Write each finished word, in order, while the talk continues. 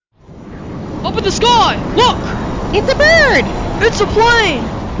Up in the sky! Look! It's a bird! It's a plane!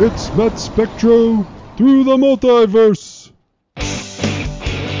 It's Matt Spectro through the multiverse!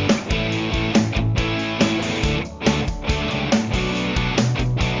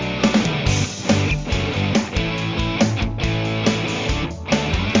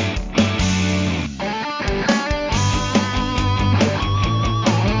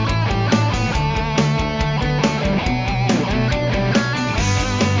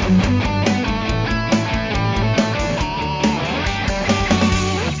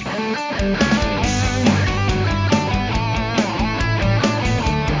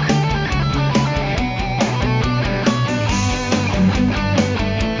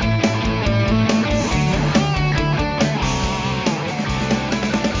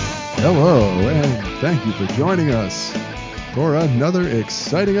 Hello, and thank you for joining us for another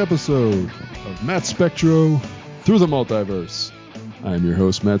exciting episode of Matt Spectro Through the Multiverse. I'm your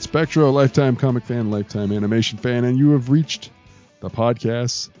host, Matt Spectro, a lifetime comic fan, lifetime animation fan, and you have reached the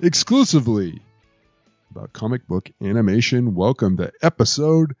podcast exclusively about comic book animation. Welcome to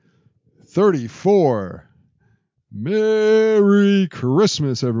episode 34. Merry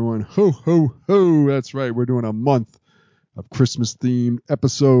Christmas, everyone. Ho, ho, ho. That's right. We're doing a month of Christmas-themed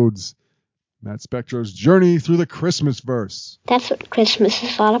episodes. Matt Spectro's journey through the Christmas verse. That's what Christmas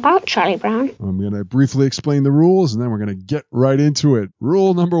is all about, Charlie Brown. I'm going to briefly explain the rules, and then we're going to get right into it.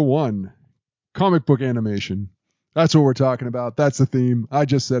 Rule number 1, comic book animation. That's what we're talking about. That's the theme. I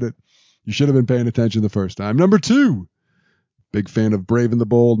just said it. You should have been paying attention the first time. Number 2, big fan of Brave and the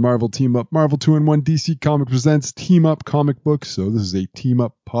Bold, Marvel Team Up, Marvel 2-in-1, DC Comic presents Team Up comic books. So this is a Team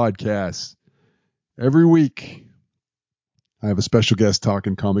Up podcast. Every week, I have a special guest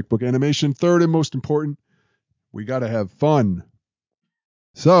talking comic book animation. Third and most important, we got to have fun.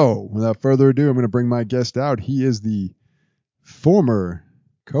 So, without further ado, I'm going to bring my guest out. He is the former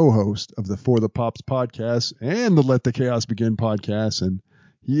co-host of the For the Pops podcast and the Let the Chaos Begin podcast, and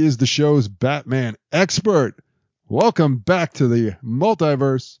he is the show's Batman expert. Welcome back to the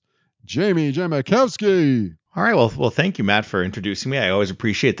multiverse, Jamie Jamakowski. All right. Well, thank you, Matt, for introducing me. I always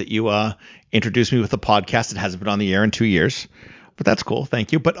appreciate that you introduced me with a podcast that hasn't been on the air in 2 years, but that's cool.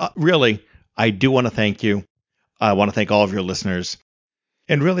 Thank you. But really, I do want to thank you. I want to thank all of your listeners.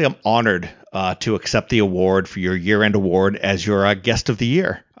 And really, I'm honored to accept the award for your year-end award as your guest of the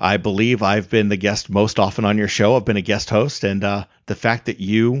year. I believe I've been the guest most often on your show. I've been a guest host. And the fact that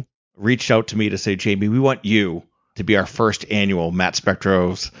you reached out to me to say, Jamie, we want you to be our first annual Matt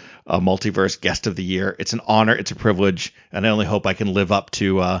Spectro's Multiverse Guest of the Year. It's an honor. It's a privilege. And I only hope I can live up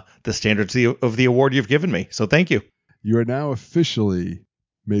to the standards of the award you've given me. So thank you. You are now officially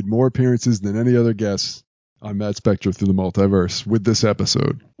made more appearances than any other guest on Matt Spectro Through the Multiverse with this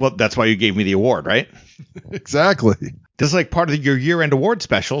episode. Well, that's why you gave me the award, right? Exactly. This is like part of your year-end award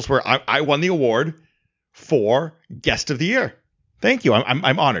specials where I won the award for Guest of the Year. Thank you.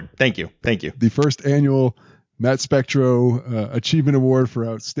 I'm honored. Thank you. Thank you. The first annual Matt Spectro Achievement Award for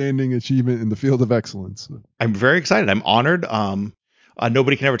Outstanding Achievement in the Field of Excellence. I'm very excited. I'm honored.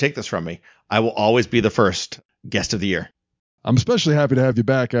 Nobody can ever take this from me. I will always be the first Guest of the Year. I'm especially happy to have you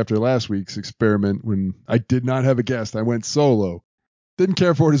back after last week's experiment when I did not have a guest. I went solo. Didn't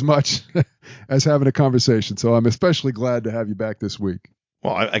care for it as much as having a conversation. So I'm especially glad to have you back this week.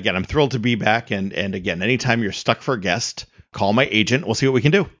 Well, again, I'm thrilled to be back. And again, anytime you're stuck for a guest, call my agent. We'll see what we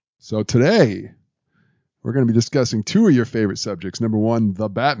can do. So today, we're going to be discussing 2 of your favorite subjects. Number 1, the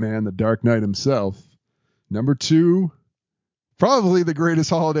Batman, the Dark Knight himself. Number 2, probably the greatest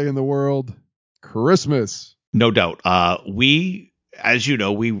holiday in the world, Christmas. No doubt. As you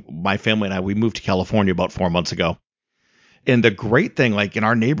know, my family and I, we moved to California about 4 months ago. And the great thing, like in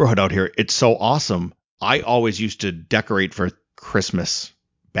our neighborhood out here, it's so awesome. I always used to decorate for Christmas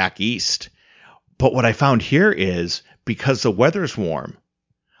back east. But what I found here is because the weather's warm,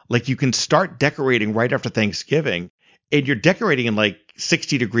 like you can start decorating right after Thanksgiving, and you're decorating in like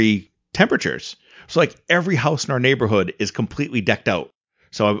 60-degree temperatures. So like every house in our neighborhood is completely decked out.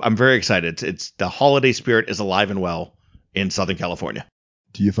 So I'm very excited. It's the holiday spirit is alive and well in Southern California.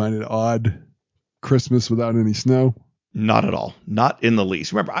 Do you find it odd Christmas without any snow? Not at all. Not in the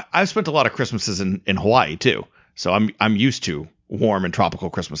least. Remember, I've spent a lot of Christmases in Hawaii too. So I'm used to warm and tropical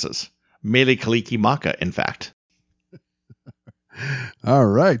Christmases. Mele Kaliki Maka, in fact. All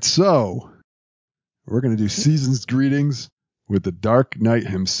right, so we're going to do season's greetings with the Dark Knight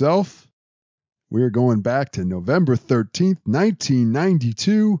himself. We're going back to November 13th,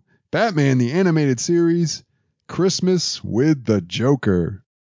 1992, Batman the Animated Series, Christmas with the Joker.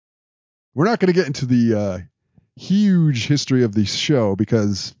 We're not going to get into the huge history of the show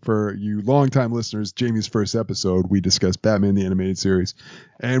because for you longtime listeners, Jamie's first episode, we discussed Batman the Animated Series,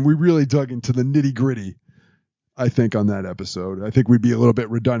 and we really dug into the nitty gritty, I think, on that episode. I think we'd be a little bit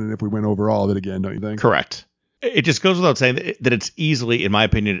redundant if we went over all of it again, don't you think? Correct. It just goes without saying that it's easily, in my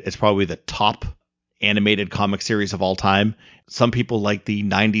opinion, it's probably the top animated comic series of all time. Some people like the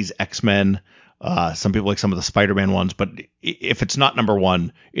 90s X-Men. Some people like some of the Spider-Man ones. But if it's not number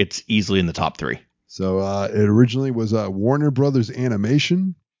one, it's easily in the top three. So it originally was Warner Brothers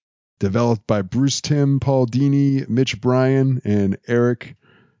Animation, developed by Bruce Timm, Paul Dini, Mitch Bryan, and Eric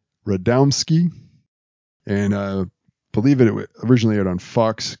Radomski. And I believe it originally aired on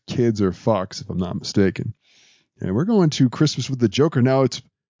Fox Kids or Fox, if I'm not mistaken. And we're going to Christmas with the Joker. Now, it's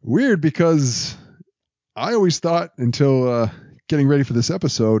weird because I always thought until getting ready for this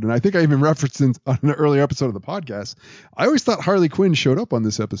episode, and I think I even referenced it on an earlier episode of the podcast, I always thought Harley Quinn showed up on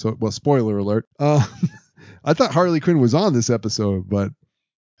this episode. Well, spoiler alert. I thought Harley Quinn was on this episode, but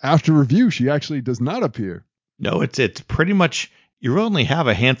after review, she actually does not appear. No, it's pretty much, you only have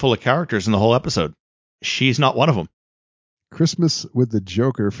a handful of characters in the whole episode. She's not one of them. Christmas with the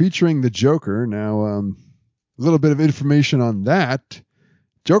Joker, featuring the Joker. Now, a little bit of information on that.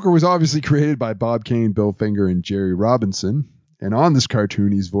 Joker was obviously created by Bob Kane, Bill Finger, and Jerry Robinson. And on this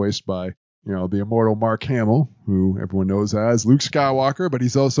cartoon, he's voiced by, the immortal Mark Hamill, who everyone knows as Luke Skywalker, but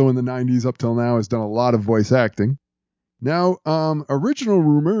he's also in the 90s up till now has done a lot of voice acting. Now, original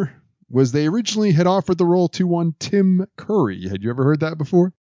rumor was they originally had offered the role to one Tim Curry. Had you ever heard that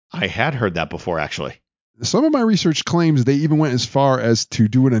before? I had heard that before, actually. Some of my research claims they even went as far as to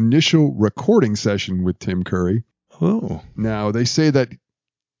do an initial recording session with Tim Curry. Oh. Now, they say that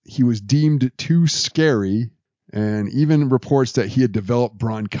he was deemed too scary, and even reports that he had developed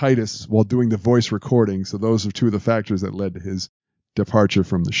bronchitis while doing the voice recording. So those are two of the factors that led to his departure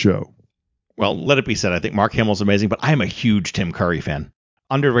from the show. Well, let it be said, I think Mark Hamill's amazing, but I'm a huge Tim Curry fan.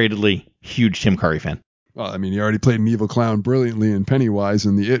 Underratedly huge Tim Curry fan. Well, I mean, he already played an evil clown brilliantly in Pennywise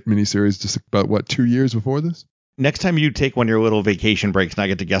in the It miniseries just about, 2 years before this? Next time you take one of your little vacation breaks and I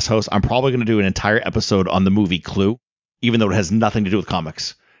get to guest host, I'm probably going to do an entire episode on the movie Clue, even though it has nothing to do with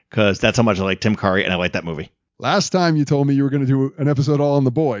comics, because that's how much I like Tim Curry and I like that movie. Last time you told me you were going to do an episode all on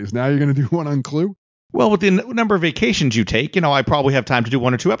the boys. Now you're going to do one on Clue? Well, with the number of vacations you take, I probably have time to do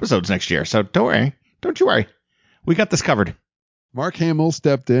 1 or 2 episodes next year. So don't worry. Don't you worry. We got this covered. Mark Hamill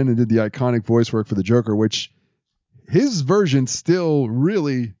stepped in and did the iconic voice work for the Joker, which his version is still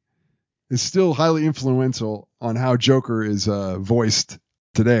highly influential on how Joker is voiced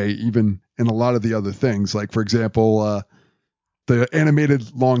today, even in a lot of the other things. Like, for example, the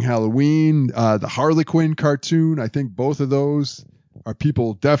animated Long Halloween, the Harley Quinn cartoon. I think both of those are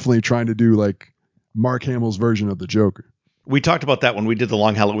people definitely trying to do like Mark Hamill's version of the Joker. We talked about that when we did the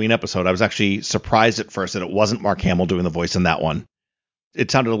Long Halloween episode. I was actually surprised at first that it wasn't Mark Hamill doing the voice in that one.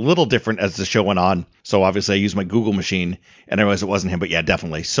 It sounded a little different as the show went on. So obviously I used my Google machine and I realized it wasn't him. But yeah,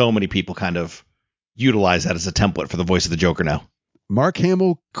 definitely. So many people kind of utilize that as a template for the voice of the Joker now. Mark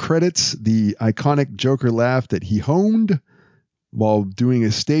Hamill credits the iconic Joker laugh that he honed while doing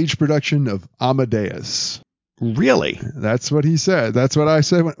a stage production of Amadeus. Really? That's what he said. That's what I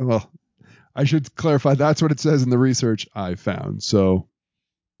said. Well, I should clarify. That's what it says in the research I found. So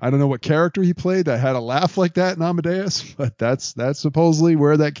I don't know what character he played that had a laugh like that in Amadeus, but that's supposedly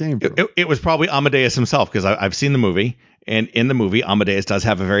where that came from. It was probably Amadeus himself, because I've seen the movie, and in the movie, Amadeus does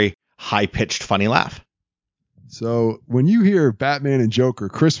have a very high-pitched, funny laugh. So when you hear Batman and Joker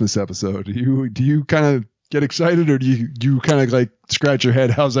Christmas episode, do you kind of get excited, or do you kind of like scratch your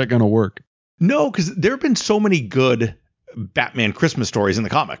head? How's that going to work? No, because there have been so many good Batman Christmas stories in the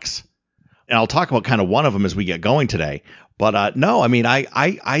comics. And I'll talk about kind of one of them as we get going today. But no, I mean,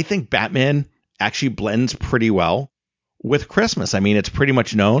 I think Batman actually blends pretty well with Christmas. I mean, it's pretty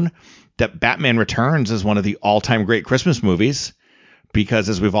much known that Batman Returns is one of the all-time great Christmas movies, because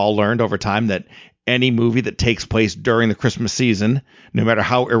as we've all learned over time, that any movie that takes place during the Christmas season, no matter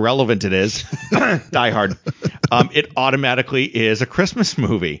how irrelevant it is, Die Hard, it automatically is a Christmas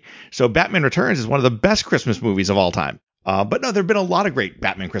movie. So Batman Returns is one of the best Christmas movies of all time. But no, there have been a lot of great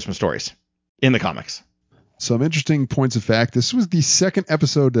Batman Christmas stories in the comics. Some interesting points of fact. This was the second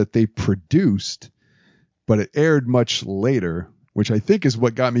episode that they produced, but it aired much later, which I think is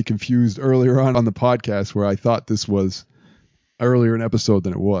what got me confused earlier on the podcast, where I thought this was earlier an episode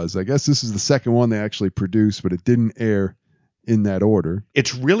than it was. I guess this is the second one they actually produced, but it didn't air in that order.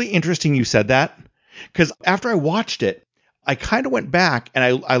 It's really interesting you said that, because after I watched it, I kind of went back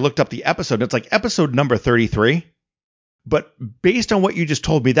and I looked up the episode, and it's like episode number 33. But based on what you just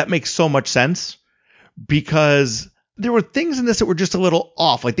told me, that makes so much sense, because there were things in this that were just a little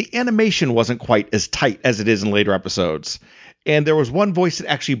off. Like the animation wasn't quite as tight as it is in later episodes. And there was one voice that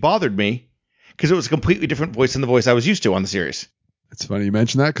actually bothered me because it was a completely different voice than the voice I was used to on the series. It's funny you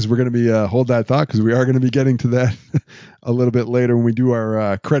mention that because we're going to be hold that thought because we are going to be getting to that a little bit later when we do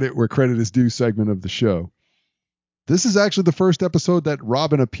our credit where credit is due segment of the show. This is actually the first episode that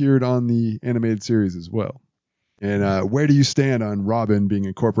Robin appeared on the animated series as well. And where do you stand on Robin being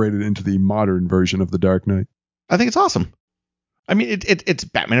incorporated into the modern version of The Dark Knight? I think it's awesome. I mean, it's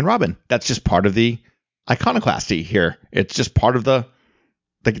Batman and Robin. That's just part of the iconoclasty here. It's just part of the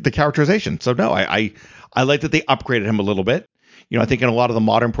characterization. So no, I like that they upgraded him a little bit. You know, I think in a lot of the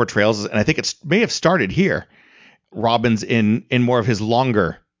modern portrayals, and I think it may have started here, Robin's in more of his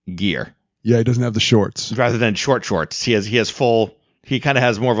longer gear. Yeah, he doesn't have the shorts. Rather than short shorts. He kind of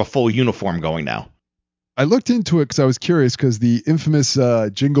has more of a full uniform going now. I looked into it because I was curious because the infamous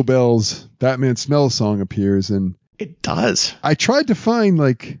Jingle Bells Batman Smell song appears, and it does. I tried to find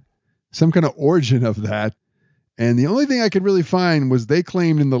like some kind of origin of that, and the only thing I could really find was they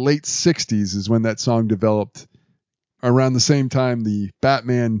claimed in the late 60s is when that song developed, around the same time the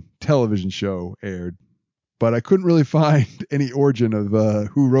Batman television show aired. But I couldn't really find any origin of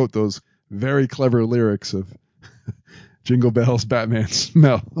who wrote those very clever lyrics of Jingle Bells Batman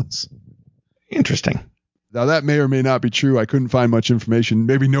Smells. Interesting. Now, that may or may not be true. I couldn't find much information.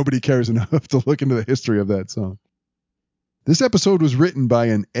 Maybe nobody cares enough to look into the history of that song. This episode was written by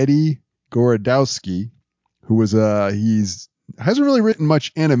an Eddie Gorodowski, who was hasn't really written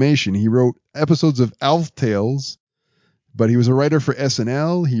much animation. He wrote episodes of Elf Tales, but he was a writer for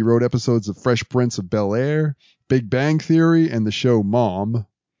SNL. He wrote episodes of Fresh Prince of Bel-Air, Big Bang Theory, and the show Mom.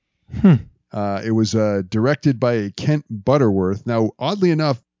 It was directed by Kent Butterworth. Now, oddly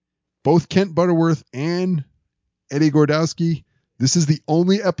enough, both Kent Butterworth and Eddie Gorodowski, this is the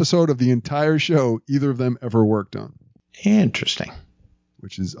only episode of the entire show either of them ever worked on. Interesting.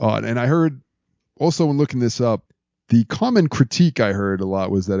 Which is odd. And I heard also when looking this up, the common critique I heard a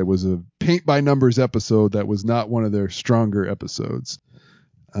lot was that it was a paint by numbers episode that was not one of their stronger episodes.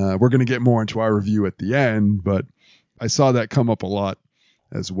 We're going to get more into our review at the end, but I saw that come up a lot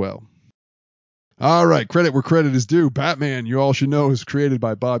as well. All right, credit where credit is due. Batman, you all should know, is created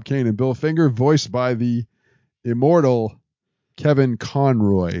by Bob Kane and Bill Finger, voiced by the immortal Kevin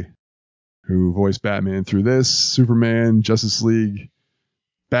Conroy, who voiced Batman through this, Superman, Justice League,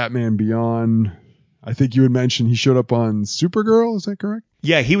 Batman Beyond. I think you had mentioned he showed up on Supergirl. Is that correct?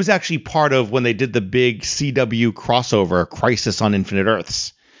 Yeah, he was actually part of when they did the big CW crossover, Crisis on Infinite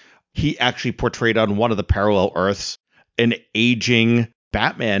Earths. He actually portrayed on one of the parallel Earths an aging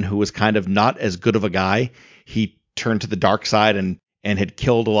Batman who was kind of not as good of a guy. He turned to the dark side and had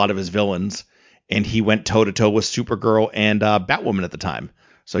killed a lot of his villains. And he went toe to toe with Supergirl and Batwoman at the time.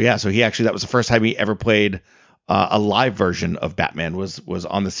 So yeah, that was the first time he ever played a live version of Batman was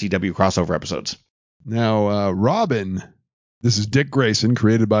on the CW crossover episodes. Now, Robin, this is Dick Grayson,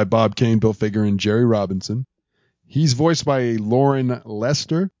 created by Bob Kane, Bill Finger, and Jerry Robinson. He's voiced by Lauren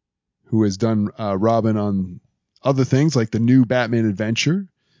Lester, who has done Robin on other things like the new Batman Adventure.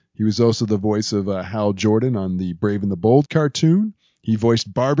 He was also the voice of Hal Jordan on the Brave and the Bold cartoon. He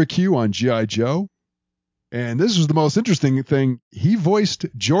voiced Barbecue on G.I. Joe. And this was the most interesting thing. He voiced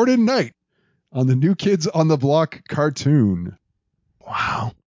Jordan Knight on the New Kids on the Block cartoon.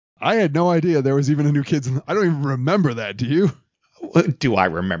 Wow. I had no idea there was even a New Kids. I don't even remember that. Do you? Do I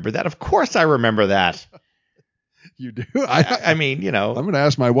remember that? Of course I remember that. You do? I mean, you know. I'm going to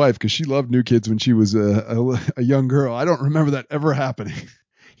ask my wife because she loved New Kids when she was a young girl. I don't remember that ever happening.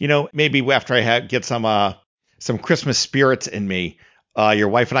 You know, maybe after I get some Christmas spirits in me, your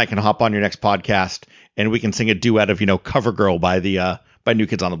wife and I can hop on your next podcast and we can sing a duet of, Cover Girl by New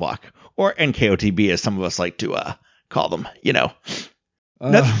Kids on the Block, or NKOTB as some of us like to call them,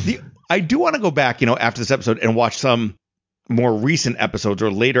 I do want to go back, after this episode and watch some more recent episodes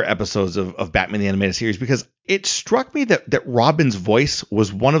or later episodes of Batman the Animated Series, because it struck me that Robin's voice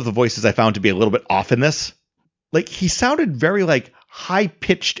was one of the voices I found to be a little bit off in this. Like, he sounded very high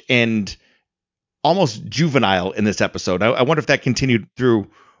pitched and almost juvenile in this episode. I wonder if that continued through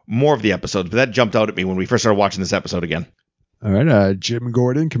more of the episodes, but that jumped out at me when we first started watching this episode again. All right, Jim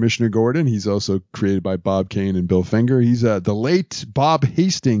Gordon, Commissioner Gordon. He's also created by Bob Kane and Bill Finger. He's the late Bob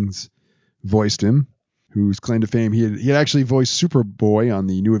Hastings voiced him, whose claim to fame, he had actually voiced Superboy on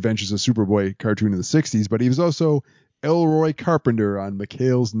the New Adventures of Superboy cartoon in the 60s, but he was also Elroy Carpenter on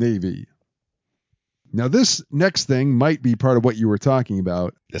McHale's Navy. Now, this next thing might be part of what you were talking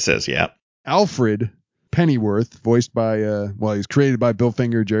about. This is, yeah. Alfred Pennyworth, voiced by, he was created by Bill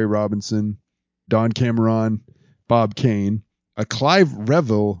Finger, Jerry Robinson, Don Cameron, Bob Kane. Clive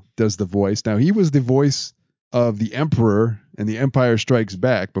Revill does the voice. Now, he was the voice of The Emperor and The Empire Strikes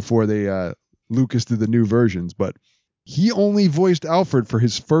Back before they Lucas did the new versions, but he only voiced Alfred for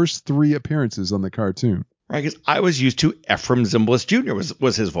his first 3 appearances on the cartoon. Right, because I was used to Ephraim Zimbalist Jr.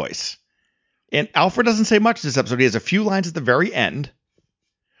 was his voice. And Alfred doesn't say much in this episode. He has a few lines at the very end,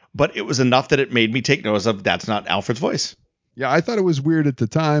 but it was enough that it made me take notice of that's not Alfred's voice. Yeah, I thought it was weird at the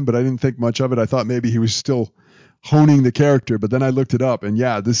time, but I didn't think much of it. I thought maybe he was still honing the character, but then I looked it up, and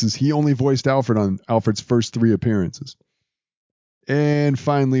yeah, he only voiced Alfred on Alfred's first 3 appearances. And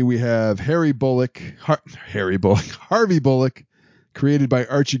finally, we have Harvey Bullock, created by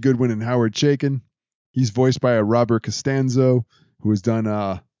Archie Goodwin and Howard Chaykin. He's voiced by Robert Costanzo, who has done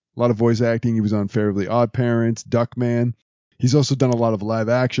a lot of voice acting. He was on Fairly Odd Parents, Duckman. He's also done a lot of live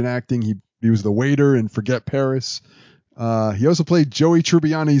action acting. He was the waiter in Forget Paris. He also played Joey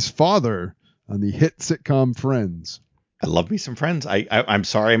Tribbiani's father on the hit sitcom Friends. I love me some Friends. I'm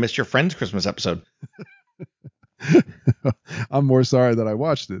sorry I missed your Friends Christmas episode. I'm more sorry that I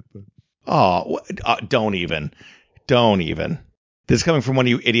watched it. But. Oh, don't even. This is coming from one of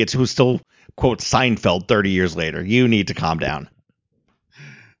you idiots who still quotes Seinfeld 30 years later. You need to calm down.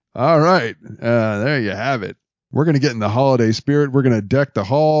 All right. There you have it. We're going to get in the holiday spirit. We're going to deck the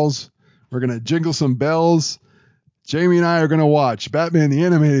halls. We're going to jingle some bells. Jamie and I are going to watch Batman the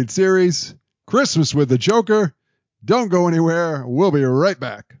Animated Series, Christmas with the Joker. Don't go anywhere. We'll be right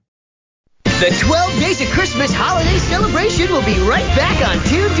back. The 12 Days of Christmas holiday celebration will be right back on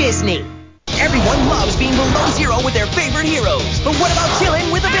Toon Disney. Everyone loves being below zero with their favorite heroes, but what about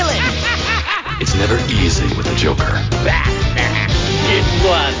chilling with a villain? It's never easy with a Joker. Batman, it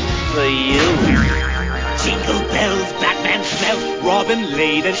was for you. Jingle bells, Batman smelt, Robin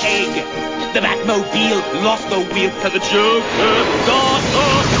laid an egg. The Batmobile lost the wheel to the Joker got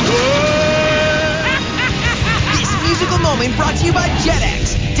away. This musical moment brought to you by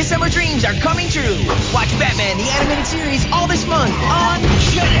JetX. December dreams are coming true. Watch Batman the Animated Series all this month on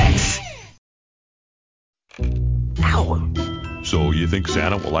JetX. Ow. So you think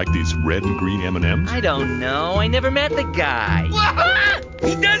Santa will like these red and green M&Ms? I don't know. I never met the guy.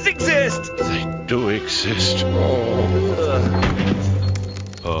 He does exist. They do exist.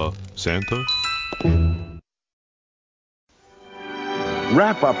 Santa?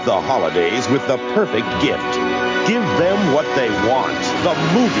 Wrap up the holidays with the perfect gift. Give them what they want. The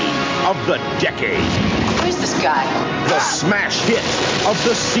movie of the decade. Who's this guy? The smash hit of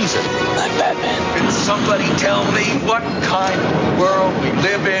the season. I'm Batman. Can somebody tell me what kind of world we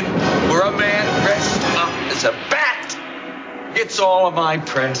live in where a man dressed up as a bat gets all of my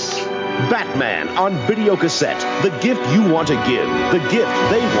press? Batman on video cassette. The gift you want to give. The gift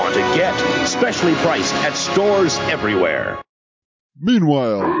they want to get. Specially priced at stores everywhere.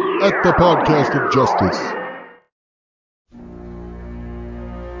 Meanwhile, at the Podcast of Justice.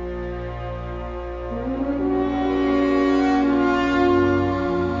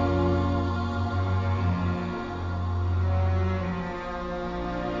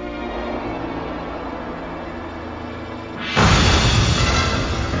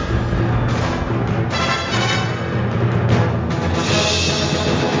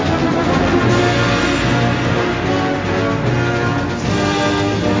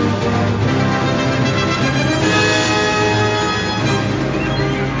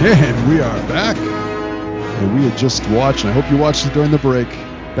 And we are back. And we had just watched, and I hope you watched it during the break,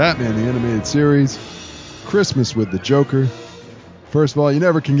 Batman the Animated Series, Christmas with the Joker. First of all, you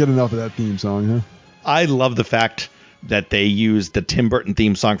never can get enough of that theme song, huh? I love the fact that they used the Tim Burton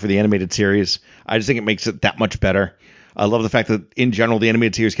theme song for the animated series. I just think it makes it that much better. I love the fact that, in general, the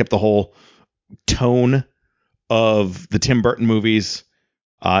animated series kept the whole tone of the Tim Burton movies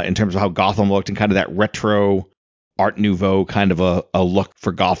in terms of how Gotham looked and kind of that retro Art Nouveau kind of a look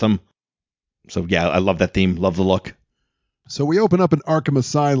for Gotham. So, yeah, I love that theme. Love the look. So we open up in Arkham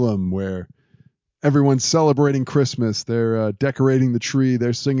Asylum where everyone's celebrating Christmas. They're decorating the tree.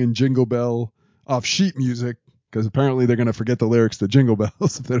 They're singing Jingle Bell off sheet music because apparently they're going to forget the lyrics to Jingle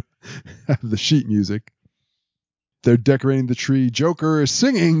Bells if they don't have the sheet music. They're decorating the tree. Joker is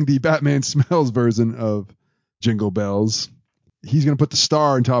singing the Batman Smells version of Jingle Bells. He's going to put the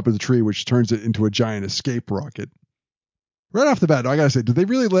star on top of the tree, which turns it into a giant escape rocket. Right off the bat, I got to say, did they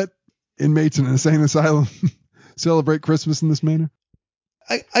really let inmates in an insane asylum celebrate Christmas in this manner?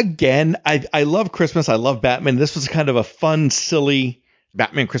 I love Christmas. I love Batman. This was kind of a fun, silly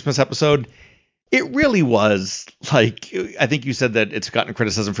Batman Christmas episode. It really was. Like, I think you said that it's gotten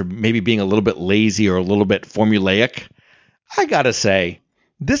criticism for maybe being a little bit lazy or a little bit formulaic. I got to say,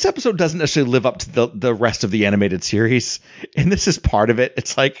 this episode doesn't necessarily live up to the rest of the animated series. And this is part of it.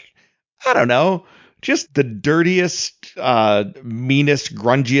 It's like, I don't know. just the dirtiest, meanest,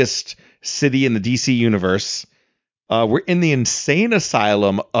 grungiest city in the DC universe. We're in the insane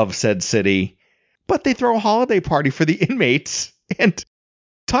asylum of said city, but they throw a holiday party for the inmates and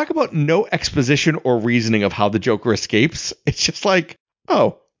talk about no exposition or reasoning of how the Joker escapes. It's just like,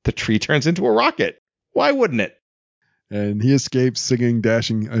 oh, the tree turns into a rocket. Why wouldn't it? And he escapes singing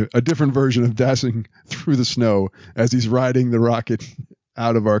Dashing, a different version of Dashing Through the Snow as he's riding the rocket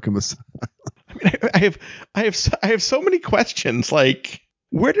out of Arkham Asylum. I mean, I have so many questions. Like,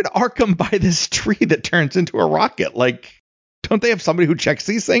 where did Arkham buy this tree that turns into a rocket? Like, don't they have somebody who checks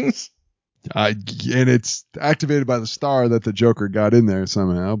these things? And it's activated by the star that the Joker got in there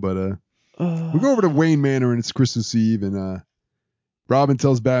somehow. But we go over to Wayne Manor and it's Christmas Eve, and Robin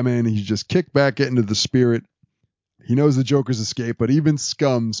tells Batman he should just kick back, get into the spirit. He knows the Joker's escaped, but even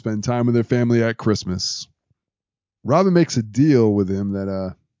scum spend time with their family at Christmas. Robin makes a deal with him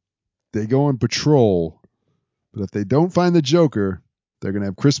that they go on patrol, but if they don't find the Joker, they're going to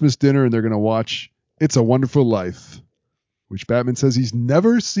have Christmas dinner and they're going to watch It's a Wonderful Life, which Batman says he's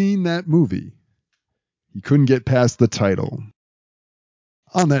never seen that movie. He couldn't get past the title.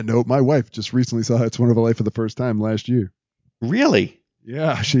 On that note, my wife just recently saw It's a Wonderful Life for the first time last year. Really?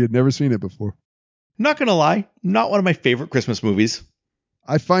 Yeah, she had never seen it before. Not going to lie, not one of my favorite Christmas movies.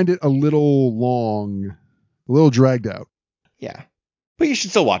 I find it a little long, a little dragged out. Yeah. But you should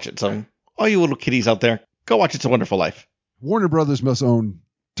still watch it. So all you little kiddies out there, go watch It's a Wonderful Life. Warner Brothers must own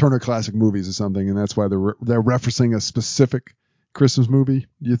Turner Classic Movies or something, and that's why they're referencing a specific Christmas movie,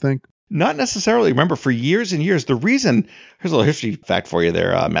 do you think? Not necessarily. Remember, for years and years, the reason... Here's a little history fact for you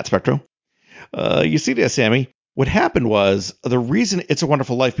there, Matt Spectro. You see this, Sammy? What happened was the reason It's a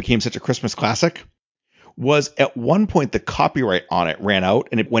Wonderful Life became such a Christmas classic was at one point the copyright on it ran out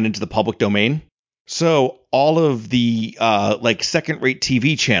and it went into the public domain. So all of the like second-rate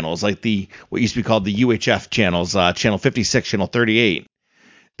TV channels, like what used to be called the UHF channels, channel 56, channel 38,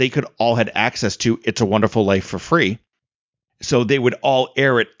 they could all had access to It's a Wonderful Life for free. So they would all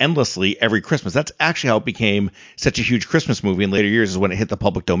air it endlessly every Christmas. That's actually how it became such a huge Christmas movie in later years, is when it hit the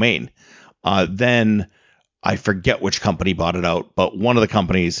public domain. Then I forget which company bought it out, but one of the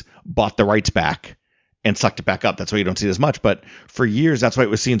companies bought the rights back and sucked it back up. That's why you don't see it as much. But for years, that's why it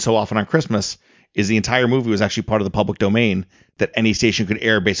was seen so often on Christmas, is the entire movie was actually part of the public domain that any station could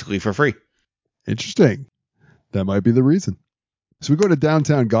air basically for free. Interesting. That might be the reason. So we go to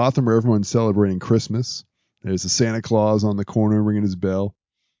downtown Gotham where everyone's celebrating Christmas. There's a Santa Claus on the corner ringing his bell.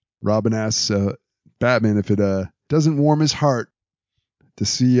 Robin asks Batman if it doesn't warm his heart to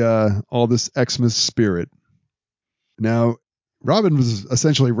see all this Xmas spirit. Now, Robin was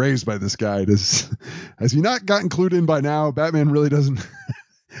essentially raised by this guy. Has he not gotten clued in by now? Batman really doesn't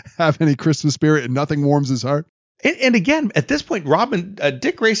have any Christmas spirit and nothing warms his heart. And again, at this point,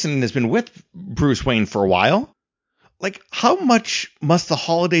 Dick Grayson has been with Bruce Wayne for a while. Like, how much must the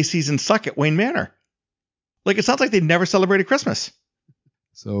holiday season suck at Wayne Manor? Like, it sounds like they never celebrated Christmas.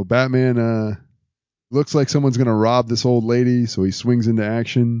 So Batman looks like someone's going to rob this old lady, so he swings into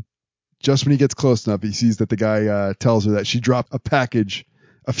action. Just when he gets close enough, he sees that the guy tells her that she dropped a package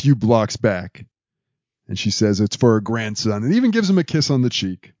a few blocks back. And she says it's for her grandson, and even gives him a kiss on the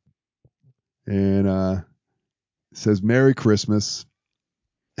cheek. And says, Merry Christmas.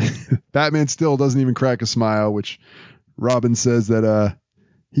 Batman still doesn't even crack a smile, which Robin says that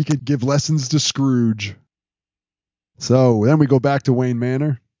he could give lessons to Scrooge. So then we go back to Wayne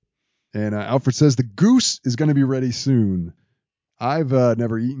Manor, and Alfred says the goose is going to be ready soon. I've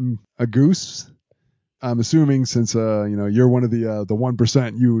never eaten a goose. I'm assuming since you're one of the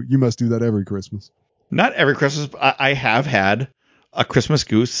 1%, you must do that every Christmas. Not every Christmas. I have had a Christmas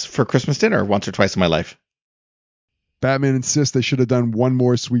goose for Christmas dinner once or twice in my life. Batman insists they should have done one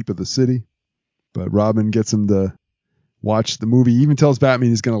more sweep of the city, but Robin gets him to watch the movie. He even tells Batman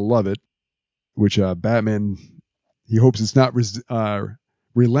he's going to love it, which Batman, he hopes it's not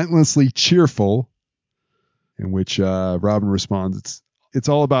relentlessly cheerful, in which Robin responds, it's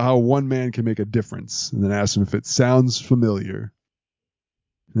all about how one man can make a difference, and then asks him if it sounds familiar.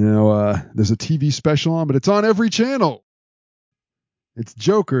 There's a TV special on, but it's on every channel. It's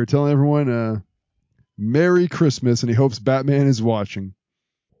Joker telling everyone Merry Christmas, and he hopes Batman is watching.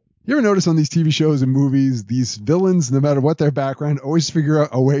 You ever notice on these TV shows and movies, these villains, no matter what their background, always figure out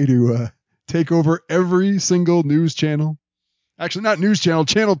a way to take over every single news channel? Actually, not news channel,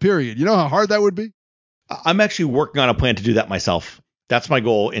 channel period. You know how hard that would be? I'm actually working on a plan to do that myself. That's my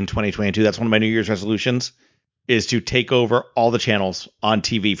goal in 2022. That's one of my New Year's resolutions, is to take over all the channels on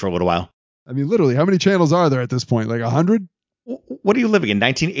TV for a little while. I mean, literally, how many channels are there at this point? Like 100? What are you living in,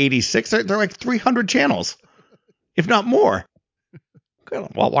 1986? There are like 300 channels, if not more.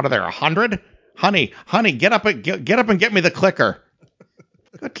 Well, what are there, 100? Honey, get up and get me the clicker.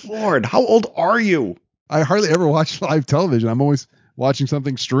 Good Lord, how old are you? I hardly ever watch live television. I'm always watching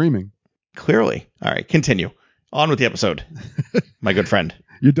something streaming. Clearly. All right, continue. On with the episode, my good friend.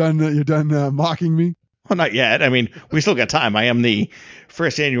 You're done mocking me? Well, not yet. I mean, we still got time. I am the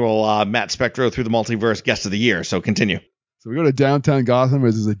first annual Matt Spectro Through the Multiverse Guest of the Year, so continue. So we go to downtown Gotham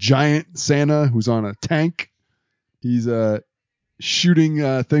where there's a giant Santa who's on a tank. He's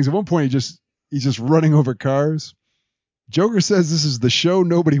shooting things. At one point, he's just running over cars. Joker says this is the show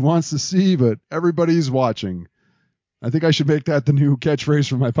nobody wants to see, but everybody's watching. I think I should make that the new catchphrase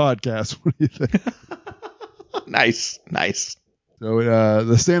for my podcast. What do you think? Nice. So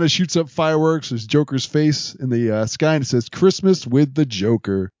the Santa shoots up fireworks. There's Joker's face in the sky, and it says Christmas with the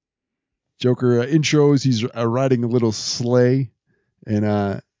Joker. Joker intros. He's riding a little sleigh,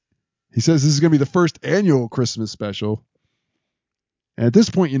 and he says this is going to be the first annual Christmas special. And at this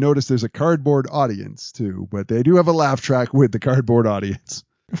point, you notice there's a cardboard audience, too. But they do have a laugh track with the cardboard audience.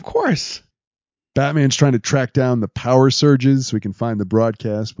 Of course. Batman's trying to track down the power surges so he can find the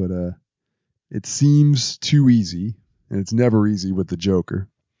broadcast, but it seems too easy. And it's never easy with the Joker.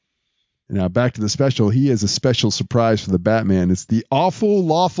 And now back to the special. He has a special surprise for the Batman. It's the Awful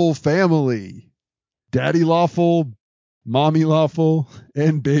Lawful family. Daddy Lawful, Mommy Lawful,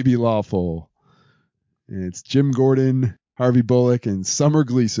 and Baby Lawful. And it's Jim Gordon, Harvey Bullock, and Summer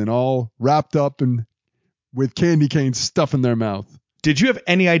Gleason all wrapped up and with candy canes stuff in their mouth. Did you have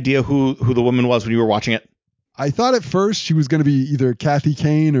any idea who the woman was when you were watching it? I thought at first she was going to be either Kathy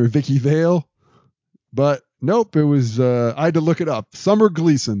Kane or Vicky Vale, but nope, it was, I had to look it up. Summer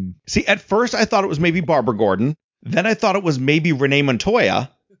Gleason. See, at first I thought it was maybe Barbara Gordon. Then I thought it was maybe Renee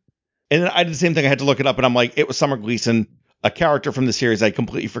Montoya. And then I did the same thing. I had to look it up, and I'm like, it was Summer Gleason, a character from the series I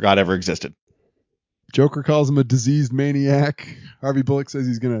completely forgot ever existed. Joker calls him a diseased maniac. Harvey Bullock says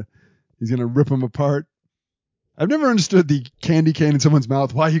he's gonna rip him apart. I've never understood the candy cane in someone's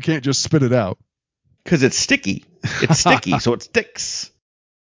mouth, why you can't just spit it out. Because it's sticky. It's sticky, so it sticks.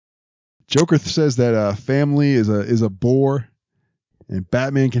 Joker says that family is a bore, and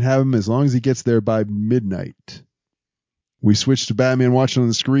Batman can have him as long as he gets there by midnight. We switch to Batman watching on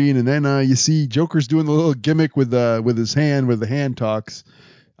the screen, and then you see Joker's doing the little gimmick with his hand, where the hand talks.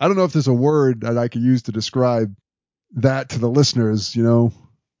 I don't know if there's a word that I could use to describe that to the listeners. You know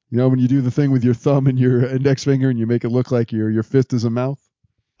when you do the thing with your thumb and your index finger, and you make it look like your fist is a mouth.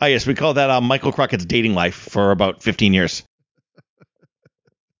 Oh yes, we call that Michael Crockett's dating life for about 15 years.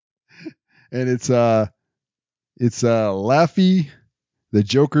 And it's Laffy, the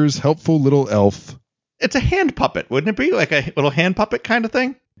Joker's helpful little elf. It's a hand puppet, wouldn't it be? Like a little hand puppet kind of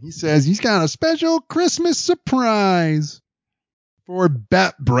thing? He says he's got a special Christmas surprise for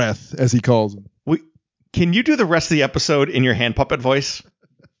Bat Breath, as he calls him. Can you do the rest of the episode in your hand puppet voice?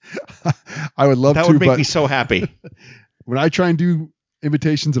 I would love to. That would make me so happy. When I try and do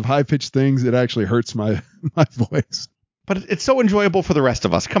imitations of high-pitched things, it actually hurts my voice. But it's so enjoyable for the rest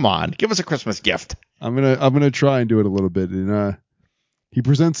of us. Come on, give us a Christmas gift. I'm gonna try and do it a little bit. And he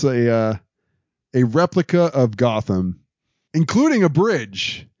presents a replica of Gotham, including a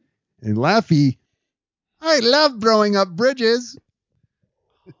bridge. And Laffy, I love blowing up bridges.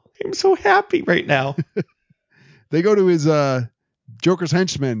 I'm so happy right now. They go to his Joker's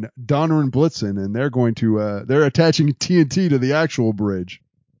henchmen, Donner and Blitzen, and they're attaching TNT to the actual bridge.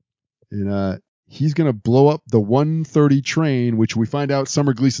 And he's going to blow up the 1:30 train, which we find out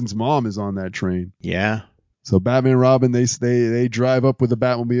Summer Gleason's mom is on that train. Yeah. So Batman and Robin, they drive up with the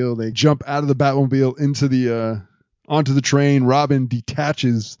Batmobile. They jump out of the Batmobile onto the train. Robin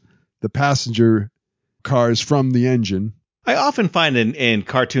detaches the passenger cars from the engine. I often find in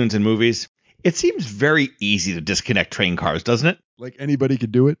cartoons and movies, it seems very easy to disconnect train cars, doesn't it? Like anybody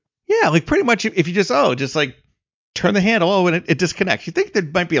could do it? Yeah, like pretty much if you just like turn the handle, and it disconnects. You think there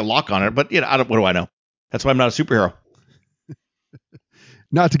might be a lock on it, but what do I know? That's why I'm not a superhero.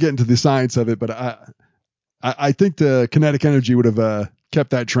 Not to get into the science of it, but I think the kinetic energy would have kept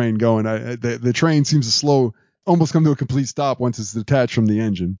that train going. The train seems to almost come to a complete stop once it's detached from the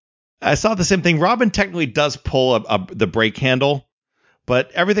engine. I saw the same thing. Robin technically does pull the brake handle,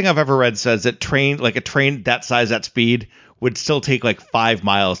 but everything I've ever read says that a train that size, that speed, would still take like 5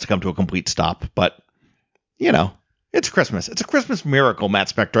 miles to come to a complete stop. But, it's Christmas. It's a Christmas miracle, Matt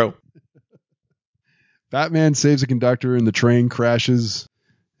Spectro. Batman saves a conductor and the train crashes.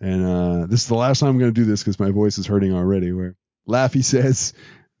 And this is the last time I'm going to do this because my voice is hurting already. Where Laffy says,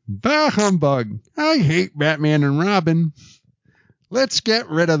 "Bah humbug! I hate Batman and Robin. Let's get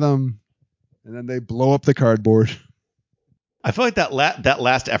rid of them." And then they blow up the cardboard. I feel like that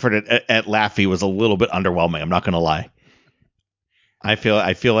last effort at Laffy was a little bit underwhelming. I'm not going to lie. I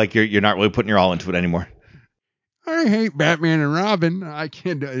feel like you're not really putting your all into it anymore. I hate Batman and Robin. I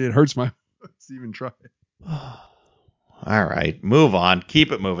can't. It hurts my voice to even try. All right, move on.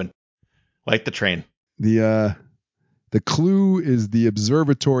 Keep it moving. Like the train. The clue is the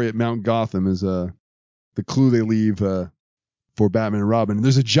observatory at Mount Gotham is the clue they leave for Batman and Robin. And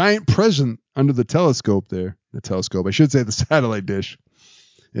there's a giant present under the telescope there. The telescope. I should say the satellite dish.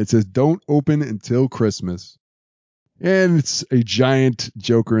 It says, "Don't open until Christmas." And it's a giant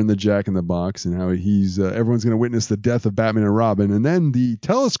Joker in the Jack in the Box, and how he's everyone's going to witness the death of Batman and Robin. And then the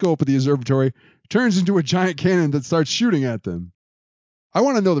telescope of the observatory turns into a giant cannon that starts shooting at them. I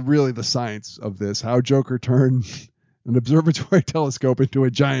want to know really the science of this, how Joker turned an observatory telescope into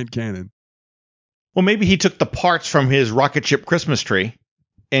a giant cannon. Well, maybe he took the parts from his rocket ship Christmas tree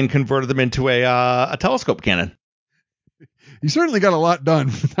and converted them into a telescope cannon. He certainly got a lot done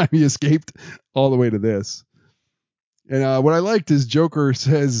by the time he escaped all the way to this. And what I liked is Joker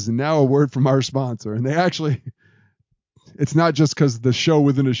says, "Now a word from our sponsor." And they actually, it's not just because the show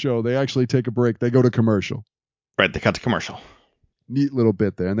within a show. They actually take a break. They go to commercial. Right, they cut to commercial. Neat little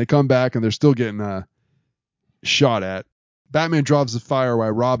bit there. And they come back and they're still getting shot at. Batman drops the fire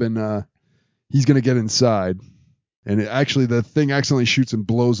while Robin, he's going to get inside. And the thing accidentally shoots and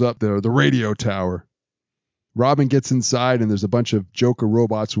blows up the radio tower. Robin gets inside and there's a bunch of Joker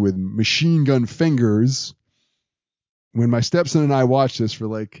robots with machine gun fingers. When my stepson and I watched this for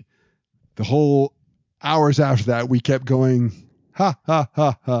like the whole hours after that, we kept going, ha, ha,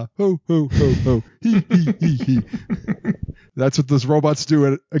 ha, ha, ho, ho, ho, ho, he, he. That's what those robots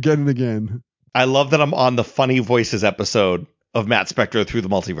do again and again. I love that I'm on the Funny Voices episode of Matt Spector Through the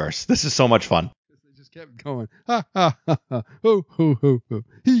Multiverse. This is so much fun. They just kept going, ha, ha, ha, ha, ho, ho, ho, ho,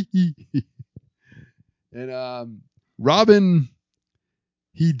 he. And Robin,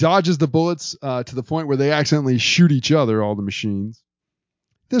 he dodges the bullets to the point where they accidentally shoot each other, all the machines.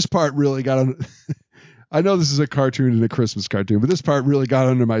 This part really got on. I know this is a cartoon and a Christmas cartoon, but this part really got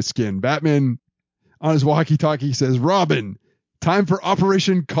under my skin. Batman, on his walkie-talkie, says, "Robin, time for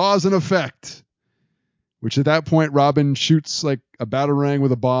Operation Cause and Effect." Which at that point, Robin shoots like a batarang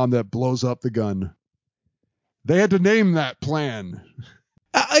with a bomb that blows up the gun. They had to name that plan.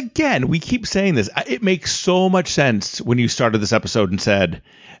 Again, we keep saying this. It makes so much sense when you started this episode and said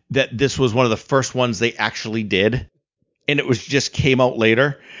that this was one of the first ones they actually did, and it was just came out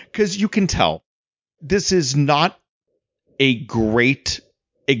later, because you can tell this is not a great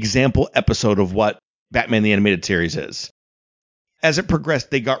example episode of what Batman the Animated Series is. As it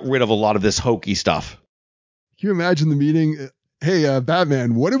progressed, they got rid of a lot of this hokey stuff. Can you imagine the meeting? Hey,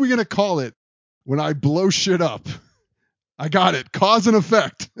 Batman, what are we going to call it when I blow shit up? I got it. Cause and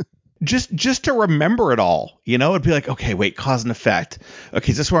effect. Just to remember it all, it'd be like, okay, wait, cause and effect.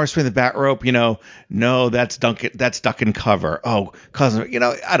 Okay, is this where I swing the bat rope? No, that's duck and cover. Oh, cause and,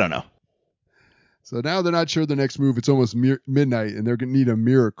 I don't know. So now they're not sure the next move. It's almost midnight and they're going to need a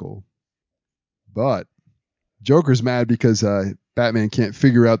miracle. But Joker's mad because Batman can't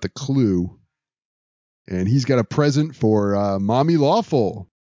figure out the clue. And he's got a present for Mommy Lawful.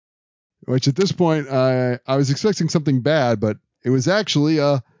 Which at this point, I was expecting something bad, but it was actually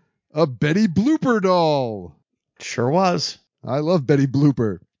a Betty Blooper doll. Sure was. I love Betty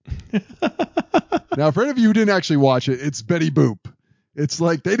Blooper. Now, for any of you who didn't actually watch it, it's Betty Boop. It's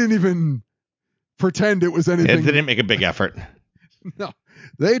like they didn't even pretend it was anything. They didn't make a big effort. No,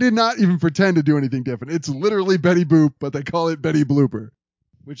 they did not even pretend to do anything different. It's literally Betty Boop, but they call it Betty Blooper.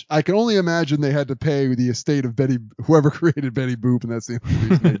 Which I can only imagine they had to pay the estate of whoever created Betty Boop, and that's the only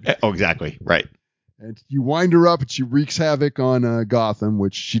reason. Oh, exactly. Right. And you wind her up, and she wreaks havoc on Gotham,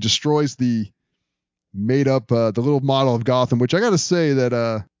 which she destroys the made-up, the little model of Gotham, which I got to say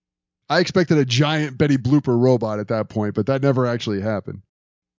that I expected a giant Betty Blooper robot at that point, but that never actually happened.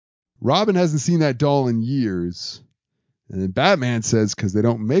 Robin hasn't seen that doll in years. And then Batman says, because they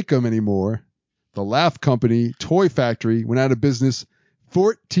don't make them anymore, the Laugh Company toy factory went out of business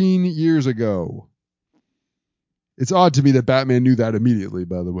 14 years ago. It's odd to me that Batman knew that immediately,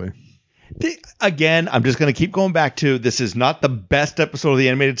 by the way. Again, I'm just going to keep going back to this is not the best episode of the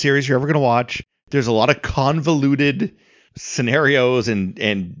animated series you're ever going to watch. There's a lot of convoluted scenarios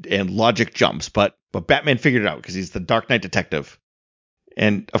and logic jumps, but Batman figured it out because he's the Dark Knight detective.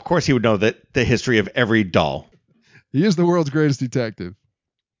 And of course he would know that the history of every doll. He is the world's greatest detective.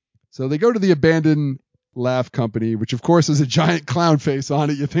 So they go to the abandoned Laugh Company, which of course has a giant clown face on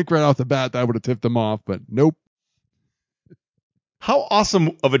it. You think right off the bat that would have tipped them off, but nope. How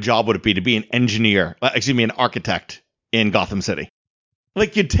awesome of a job would it be to be an an architect in Gotham City?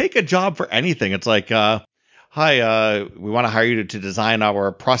 Like, you'd take a job for anything. It's like, hi, we want to hire you to design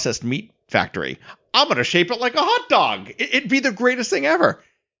our processed meat factory. I'm going to shape it like a hot dog. It'd be the greatest thing ever.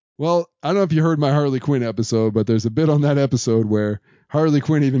 Well, I don't know if you heard my Harley Quinn episode, but there's a bit on that episode where Harley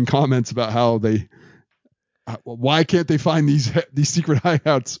Quinn even comments about how why can't they find these secret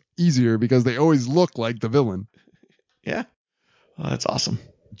hideouts easier, because they always look like the villain. Yeah. Oh, that's awesome.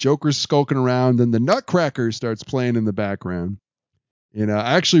 Joker's skulking around, and the Nutcracker starts playing in the background.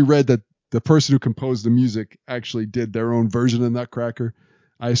 I actually read that the person who composed the music actually did their own version of Nutcracker.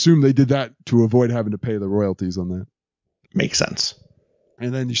 I assume they did that to avoid having to pay the royalties on that. Makes sense.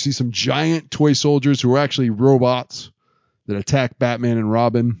 And then you see some giant toy soldiers who are actually robots that attack Batman and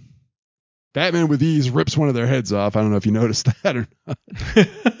Robin. Batman with ease rips one of their heads off. I don't know if you noticed that or not.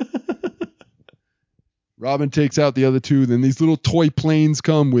 Robin takes out the other two. Then these little toy planes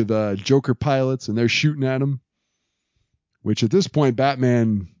come with Joker pilots, and they're shooting at him. Which at this point,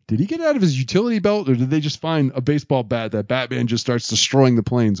 Batman, did he get out of his utility belt, or did they just find a baseball bat that Batman just starts destroying the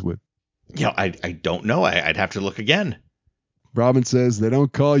planes with? I don't know. I'd have to look again. Robin says, they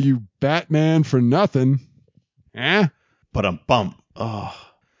don't call you Batman for nothing. Eh? But a bump. Oh.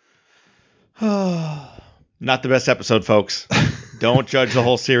 Not the best episode, folks. Don't judge the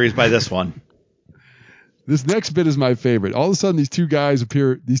whole series by this one. This next bit is my favorite. All of a sudden, these two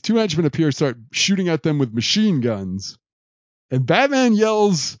henchmen appear, start shooting at them with machine guns. And Batman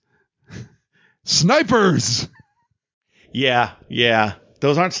yells, snipers! Yeah.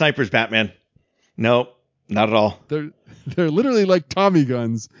 Those aren't snipers, Batman. Nope, not at all. They're literally like Tommy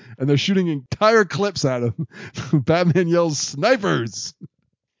guns, and they're shooting entire clips at him. Batman yells, snipers!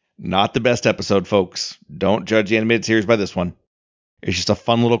 Not the best episode, folks. Don't judge the animated series by this one. It's just a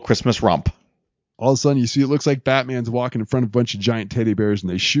fun little Christmas romp. All of a sudden, you see it looks like Batman's walking in front of a bunch of giant teddy bears,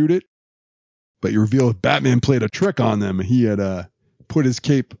 and they shoot it. But you reveal that Batman played a trick on them. He had put his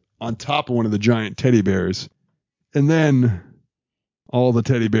cape on top of one of the giant teddy bears. And then all the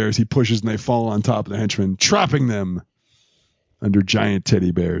teddy bears he pushes, and they fall on top of the henchmen, trapping them under giant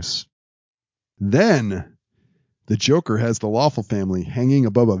teddy bears. Then the Joker has the Lawful family hanging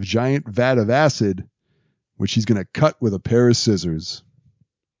above a giant vat of acid, which he's going to cut with a pair of scissors.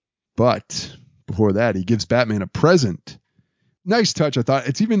 But before that, he gives Batman a present. Nice touch, I thought.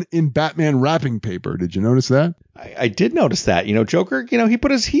 It's even in Batman wrapping paper. Did you notice that? I did notice that. Joker,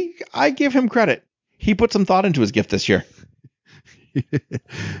 I give him credit. He put some thought into his gift this year.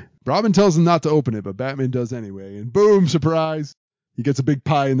 Robin tells him not to open it, but Batman does anyway. And boom, surprise, he gets a big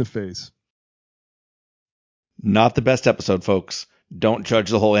pie in the face. Not the best episode, folks. Don't judge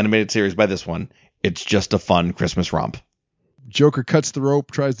the whole animated series by this one. It's just a fun Christmas romp. Joker cuts the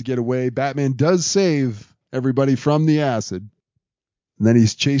rope, tries to get away. Batman does save everybody from the acid. And then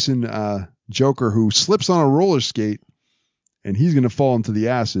he's chasing Joker, who slips on a roller skate, and he's going to fall into the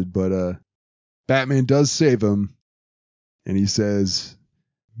acid. But Batman does save him, and he says,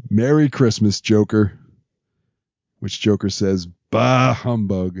 "Merry Christmas, Joker," which Joker says, "Bah,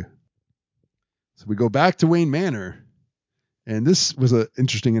 humbug." So we go back to Wayne Manor, and this was an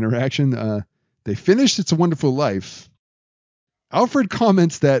interesting interaction. They finished It's a Wonderful Life. Alfred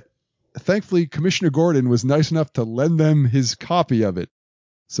comments that thankfully Commissioner Gordon was nice enough to lend them his copy of it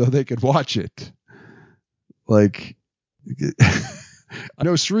so they could watch it. Like, I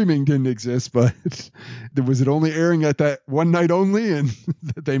know streaming didn't exist, but was it only airing at that one night only and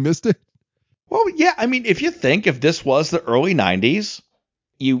they missed it? Well, yeah. I mean, if this was the early 90s,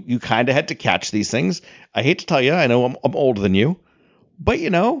 you kind of had to catch these things. I hate to tell you, I know I'm older than you, but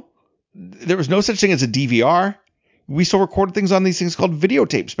there was no such thing as a DVR. We still recorded things on these things called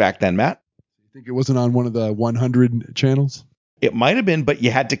videotapes back then, Matt. You think it wasn't on one of the 100 channels? It might have been, but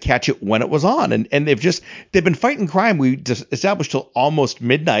you had to catch it when it was on. And they've been fighting crime. We just established till almost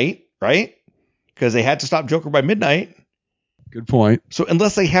midnight, right? Because they had to stop Joker by midnight. Good point. So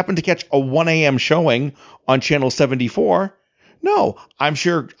unless they happen to catch a 1 a.m. showing on channel 74, no, I'm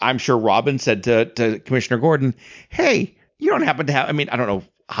sure Robin said to Commissioner Gordon, "Hey, you don't happen to have," I don't know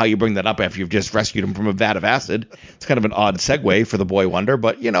how you bring that up after you've just rescued him from a vat of acid. It's kind of an odd segue for the boy wonder,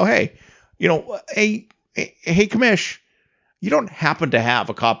 but hey, Commish, you don't happen to have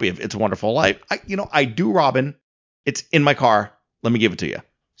a copy of It's a Wonderful Life. I do, Robin. It's in my car. Let me give it to you.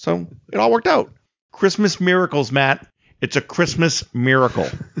 So it all worked out. Christmas miracles, Matt. It's a Christmas miracle.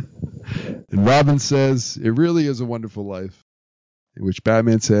 And Robin says, "It really is a wonderful life." In which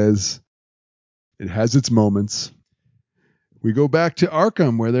Batman says, "It has its moments." We go back to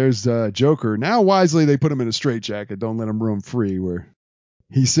Arkham, where there's Joker. Now, wisely, they put him in a straitjacket. Don't let him roam free, where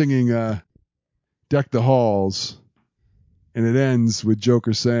he's singing Deck the Halls. And it ends with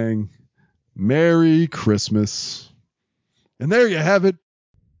Joker saying, "Merry Christmas." And there you have it.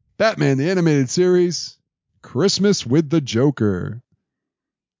 Batman, the animated series, Christmas with the Joker.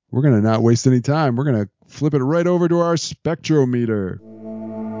 we're going to not waste any time. We're going to flip it right over to our spectrometer.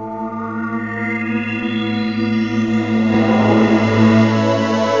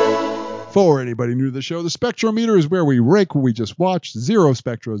 For anybody new to the show, the spectrometer is where we rank what we just watched. 0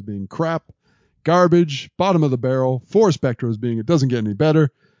 spectros being crap, garbage, bottom of the barrel. 4 spectros being it doesn't get any better.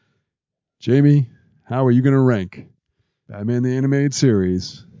 Jamie, how are you going to rank Batman the Animated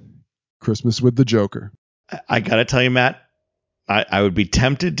Series, Christmas with the Joker? I got to tell you, Matt, I would be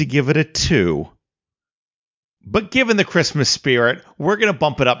tempted to give it a 2. But given the Christmas spirit, we're going to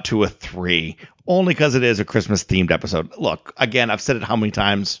bump it up to a 3, only because it is a Christmas-themed episode. Look, again, I've said it how many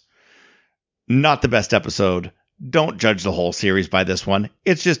times. Not the best episode. Don't judge the whole series by this one.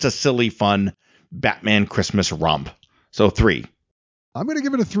 It's just a silly, fun Batman Christmas romp. So 3. I'm going to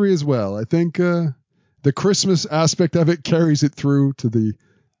give it a 3 as well. I think the Christmas aspect of it carries it through to the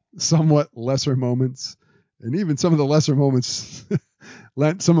somewhat lesser moments. And even some of the lesser moments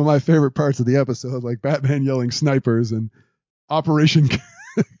lent some of my favorite parts of the episode, like Batman yelling snipers and Operation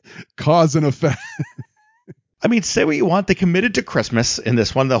Cause and Effect. I mean, say what you want. They committed to Christmas in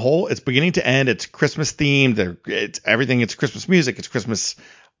this one. It's beginning to end. It's Christmas themed. It's everything. It's Christmas music. It's Christmas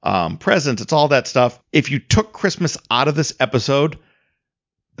presents. It's all that stuff. If you took Christmas out of this episode,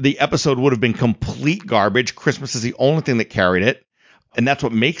 the episode would have been complete garbage. Christmas is the only thing that carried it. And that's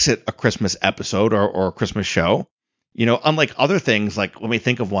what makes it a Christmas episode or a Christmas show. You know, unlike other things, like, let me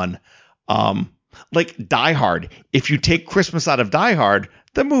think of one. Like Die Hard. If you take Christmas out of Die Hard,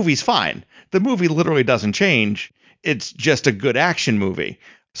 the movie's fine. The movie literally doesn't change. It's just a good action movie.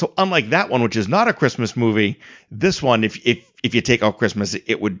 So unlike that one, which is not a Christmas movie, this one, if you take out Christmas,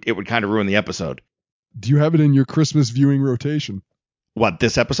 it would kind of ruin the episode. Do you have it in your Christmas viewing rotation? What,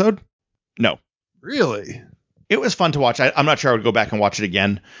 this episode? No. Really? It was fun to watch. I'm not sure I would go back and watch it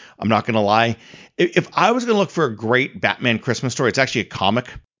again. I'm not going to lie. If I was going to look for a great Batman Christmas story, it's actually a comic.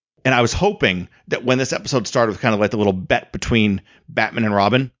 And I was hoping that when this episode started with kind of like the little bet between Batman and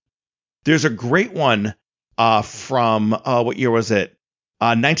Robin, there's a great one from, what year was it?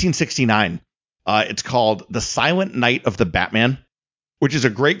 1969. It's called The Silent Night of the Batman, which is a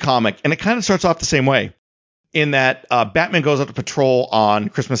great comic. And it kind of starts off the same way in that Batman goes out to patrol on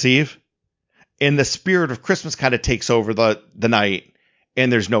Christmas Eve. And the spirit of Christmas kind of takes over the night,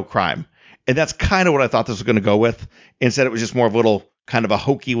 and there's no crime. And that's kind of what I thought this was going to go with. Instead, it was just more of a little kind of a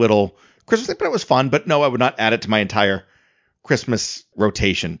hokey little Christmas thing, but it was fun. But no, I would not add it to my entire Christmas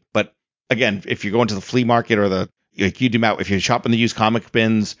rotation. But again, if you go into the flea market or if you shop in the used comic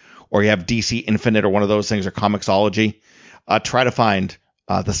bins, or you have DC Infinite or one of those things, or Comixology, try to find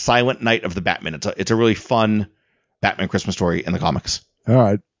The Silent Night of the Batman. It's a really fun Batman Christmas story in the comics. All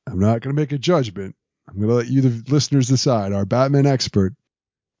right. I'm not going to make a judgment. I'm going to let you, the listeners, decide. Our Batman expert,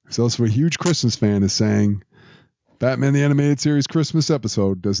 who's also a huge Christmas fan, is saying Batman the Animated Series Christmas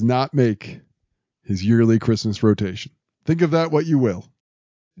episode does not make his yearly Christmas rotation. Think of that what you will.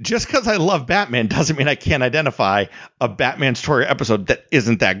 Just because I love Batman doesn't mean I can't identify a Batman story episode that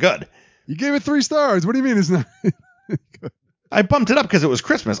isn't that good. You gave it 3 stars. What do you mean it's not? I bumped it up because it was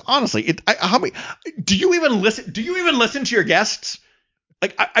Christmas. Honestly, how many? Do you even listen? Do you even listen to your guests?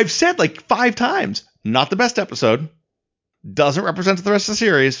 Like I've said like 5 times, not the best episode, doesn't represent the rest of the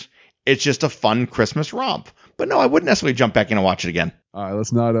series. It's just a fun Christmas romp. But no, I wouldn't necessarily jump back in and watch it again. All right,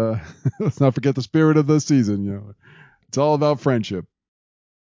 let's not forget the spirit of the season. You know, it's all about friendship.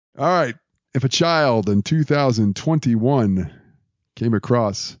 All right, if a child in 2021 came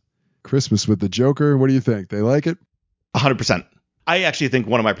across Christmas with the Joker, what do you think? They like it? 100%. I actually think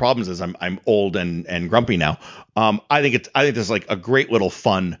one of my problems is I'm old and grumpy now. I think there's like a great little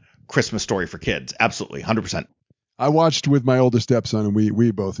fun Christmas story for kids. Absolutely, 100%. I watched with my older stepson, and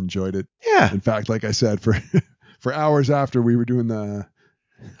we both enjoyed it. Yeah. In fact, like I said, for hours after we were doing the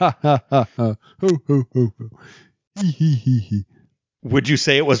ha ha ha ha hoo hoo hoo hoo hee hee hee hee. Would you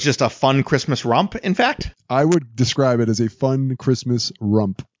say it was just a fun Christmas romp? In fact, I would describe it as a fun Christmas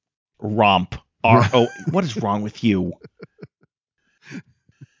romp. Romp. What is wrong with you?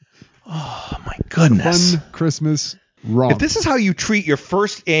 Oh, my goodness. Fun Christmas romp. If this is how you treat your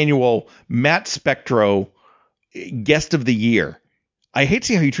first annual Matt Spectro guest of the year, I hate to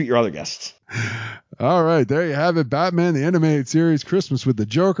see how you treat your other guests. All right. There you have it. Batman, the Animated Series, Christmas with the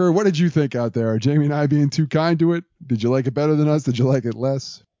Joker. What did you think out there? Are Jamie and I being too kind to it? Did you like it better than us? Did you like it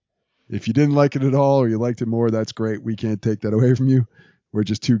less? If you didn't like it at all or you liked it more, that's great. We can't take that away from you. We're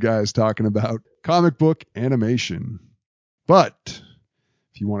just 2 guys talking about comic book animation. But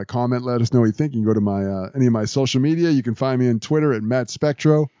if you want to comment, let us know what you think. You can go to my any of my social media. You can find me on Twitter at Matt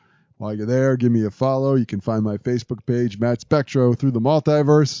Spectro. While you're there, give me a follow. You can find my Facebook page, Matt Spectro, through the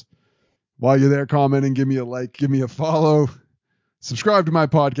multiverse. While you're there commenting, give me a like, give me a follow. Subscribe to my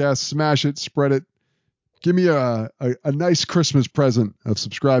podcast, smash it, spread it. Give me a nice Christmas present of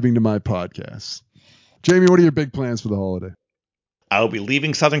subscribing to my podcast. Jamie, what are your big plans for the holiday? I will be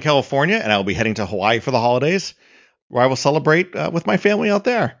leaving Southern California, and I will be heading to Hawaii for the holidays, where I will celebrate with my family out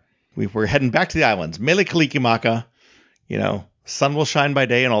there. We're heading back to the islands. Mele Kalikimaka. Sun will shine by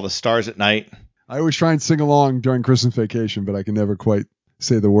day and all the stars at night. I always try and sing along during Christmas vacation, but I can never quite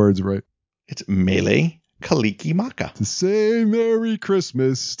say the words right. It's Mele Kalikimaka. To say Merry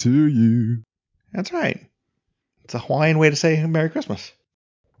Christmas to you. That's right. It's a Hawaiian way to say Merry Christmas.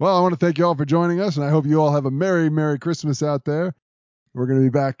 Well, I want to thank you all for joining us, and I hope you all have a Merry, Merry Christmas out there. We're going to be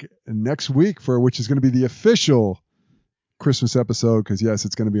back next week which is going to be the official Christmas episode, because, yes,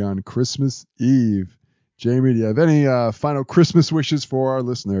 it's going to be on Christmas Eve. Jamie, do you have any final Christmas wishes for our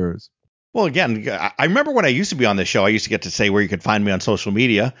listeners? Well, again, I remember when I used to be on this show, I used to get to say where you could find me on social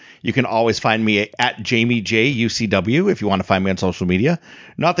media. You can always find me at JamieJUCW if you want to find me on social media.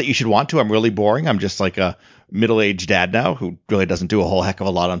 Not that you should want to. I'm really boring. I'm just like a middle-aged dad now who really doesn't do a whole heck of a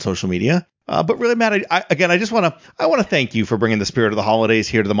lot on social media. But really, Matt, I just want to thank you for bringing the spirit of the holidays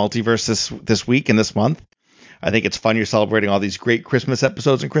here to the multiverse this week and this month. I think it's fun. You're celebrating all these great Christmas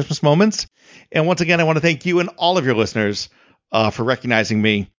episodes and Christmas moments. And once again, I want to thank you and all of your listeners for recognizing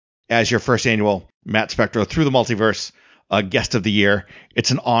me as your first annual Matt Spectro Through the Multiverse Guest of the Year.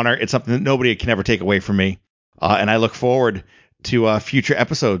 It's an honor. It's something that nobody can ever take away from me. And I look forward to future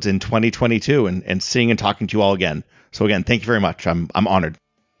episodes in 2022 and seeing and talking to you all again. So again, thank you very much. I'm honored.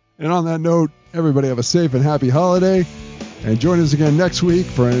 And on that note, everybody have a safe and happy holiday. And join us again next week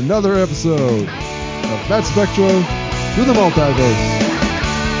for another episode of Matt Spectro Through the Multiverse.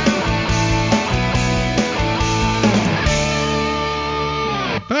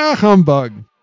 Bah, humbug.